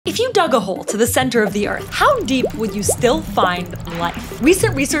If you dug a hole to the center of the Earth, how deep would you still find life?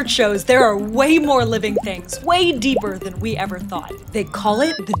 Recent research shows there are way more living things, way deeper than we ever thought. They call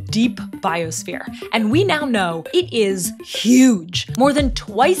it the deep biosphere, and we now know it is huge, more than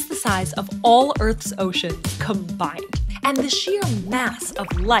twice the size of all Earth's oceans combined. And the sheer mass of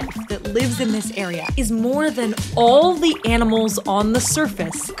life that lives in this area is more than all the animals on the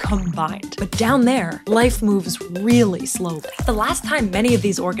surface combined. But down there, life moves really slowly. The last time many of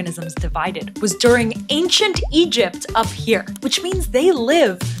these organisms divided was during ancient Egypt up here, which means they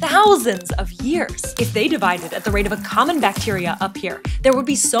live thousands of years. If they divided at the rate of a common bacteria up here, there would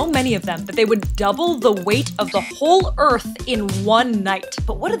be so many of them that they would double the weight of the whole Earth in one night.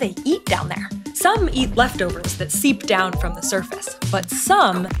 But what do they eat down there? Some eat leftovers that seep down from the surface, but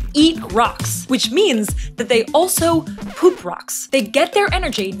some eat rocks, which means that they also poop rocks. They get their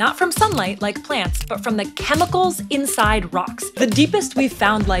energy not from sunlight like plants, but from the chemicals inside rocks. The deepest we've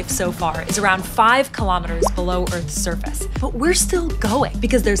found life so far is around 5 kilometers below Earth's surface, but we're still going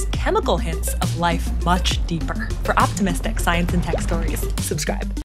because there's chemical hints of life much deeper. For optimistic science and tech stories, subscribe.